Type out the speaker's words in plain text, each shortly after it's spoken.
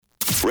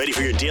Ready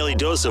for your daily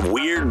dose of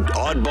weird,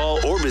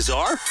 oddball, or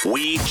bizarre?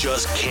 We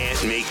just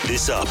can't make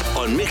this up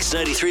on Mix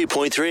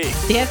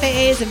 93.3. The FAA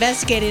is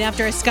investigating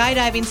after a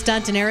skydiving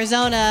stunt in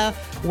Arizona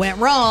went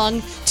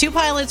wrong. 2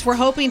 pilots were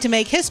hoping to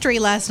make history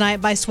last night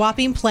by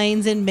swapping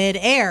planes in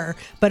mid-air,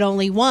 but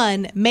only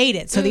one made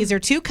it. So these are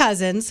 2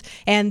 cousins,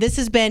 and this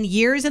has been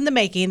years in the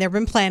making. They've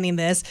been planning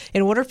this.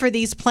 In order for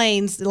these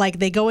planes, like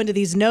they go into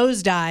these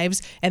nose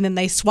dives, and then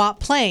they swap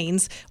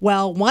planes.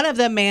 Well, one of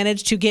them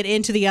managed to get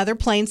into the other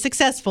plane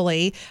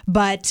successfully,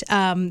 but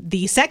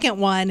the second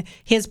one,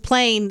 his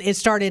plane, it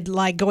started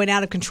like going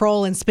out of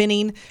control and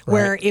spinning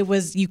where it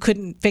was, you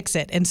couldn't fix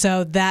it. And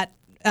so that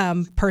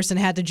person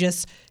had to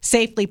just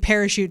safely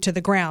parachute to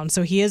the ground.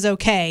 So he is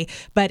okay.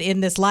 But in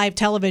this live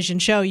television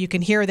show, you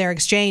can hear their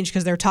exchange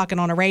because they're talking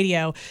on a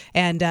radio.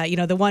 And,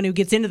 the one who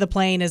gets into the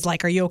plane is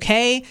like, are you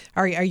okay?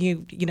 Are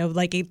you,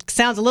 like it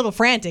sounds a little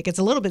frantic. It's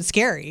a little bit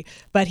scary,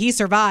 but he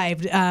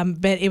survived.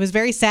 But it was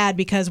very sad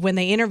because when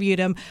they interviewed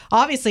him,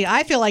 obviously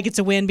I feel like it's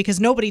a win because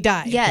nobody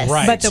died. Yes.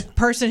 Right. But the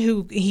person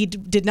who he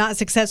did not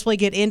successfully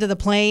get into the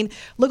plane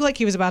looked like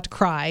he was about to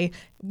cry.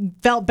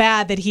 Felt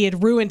bad that he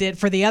had ruined it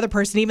for the other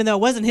person, even though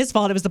it wasn't his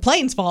fault. It was the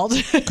plane's fault.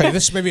 Okay,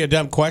 this may be a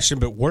dumb question,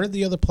 but where did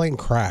the other plane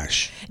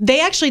crash?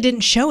 They actually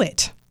didn't show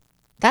it.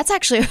 That's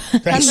actually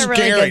that's a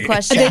really scary. good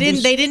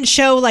question. They didn't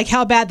show like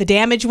how bad the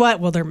damage was.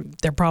 Well,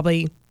 they're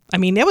probably. I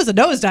mean, it was a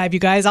nosedive, you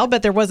guys. I'll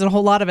bet there wasn't a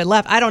whole lot of it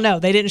left. I don't know.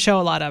 They didn't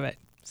show a lot of it,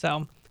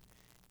 so.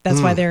 That's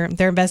why they're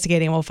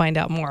investigating. We'll find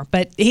out more.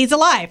 But he's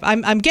alive. I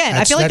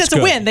feel like that's a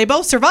good. win. They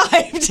both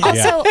survived.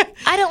 Also,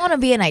 I don't want to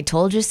be an I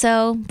told you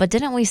so, but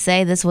didn't we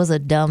say this was a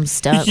dumb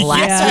stunt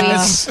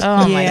last week?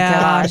 Oh my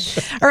gosh.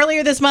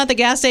 Earlier this month, a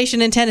gas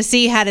station in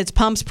Tennessee had its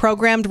pumps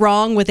programmed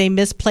wrong with a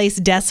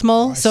misplaced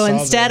decimal. So saw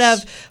instead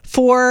this. of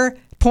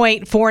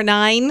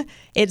 4.49,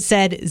 it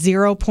said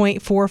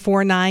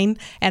 0.449,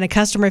 and a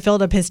customer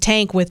filled up his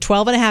tank with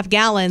 12 and a half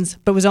gallons,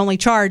 but was only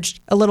charged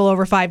a little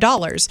over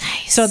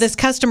 $5. So this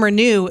customer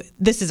knew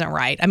this isn't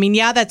right. I mean,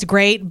 yeah, that's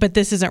great, but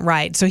this isn't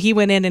right. So he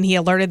went in and he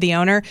alerted the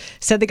owner,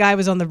 said the guy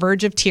was on the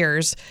verge of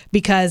tears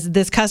because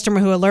this customer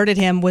who alerted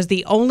him was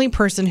the only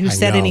person who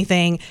said know.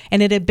 anything,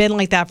 and it had been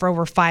like that for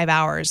over 5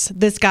 hours.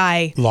 This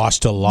guy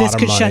Lost a lot This of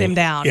could money. shut him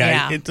down.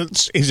 Yeah.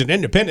 He's an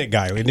independent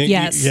guy. Isn't he?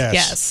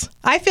 Yes.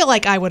 I feel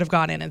like I would have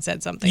gone in and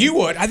said something. You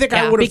would. I think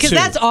I would have because too.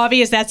 that's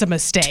obvious. That's a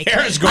mistake.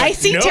 Tara's going, I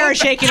see "Nope." Tara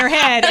shaking her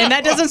head, and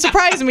that doesn't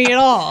surprise me at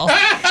all.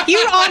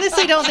 You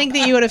honestly don't think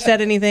that you would have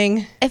said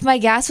anything? If my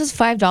gas was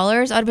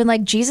 $5, I'd have been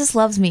like, Jesus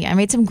loves me. I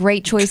made some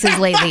great choices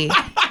lately.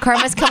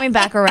 Karma's coming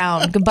back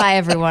around. Goodbye,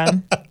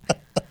 everyone.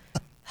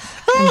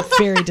 I'm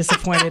very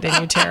disappointed in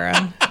you,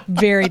 Tara.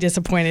 Very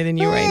disappointed in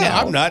you right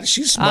now. I'm not.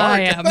 She's smart.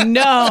 I am.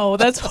 No,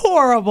 that's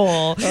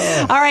horrible.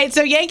 All right,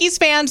 so Yankees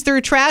fans threw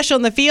trash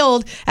on the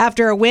field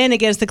after a win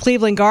against the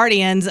Cleveland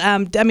Guardians.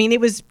 I mean, it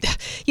was,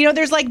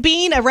 there's like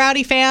being a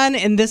rowdy fan,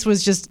 and this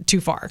was just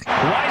too far.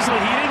 Wisely,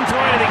 he didn't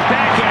throw anything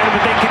back at him,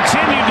 but they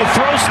continued to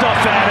throw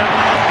stuff at him.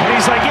 And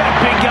he's like,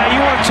 yeah, big guy,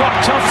 you want to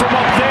talk tough from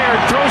up there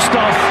and throw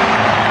stuff.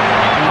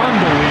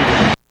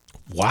 Unbelievable.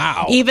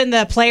 Wow. Even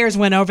the players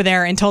went over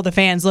there and told the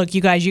fans, look, you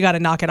guys, you got to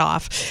knock it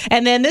off.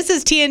 And then this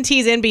is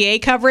TNT's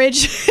NBA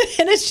coverage.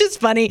 And it's just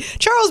funny.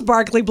 Charles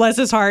Barkley, bless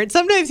his heart,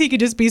 sometimes he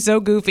could just be so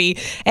goofy.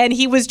 And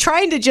he was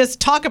trying to just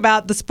talk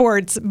about the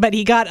sports, but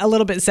he got a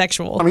little bit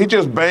sexual. I mean, he's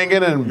just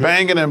banging and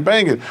banging and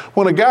banging.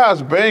 When a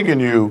guy's banging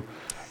you,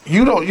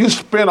 you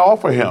spin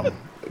off of him.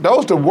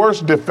 Those are the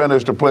worst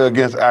defenders to play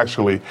against,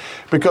 actually,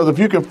 because if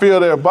you can feel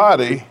their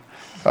body,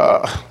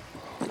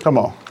 come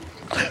on.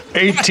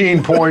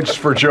 18 points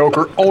for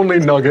Joker, only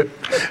Nugget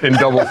in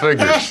double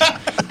figures.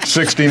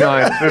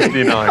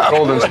 69-59.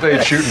 Golden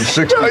State shooting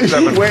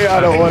 67. Way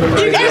out of order.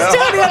 You guys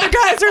tell the other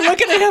guys are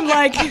looking at him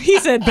like he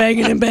said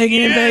banging and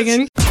banging and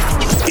banging.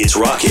 It's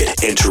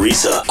Rocket and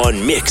Teresa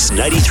on Mix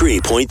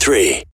 93.3.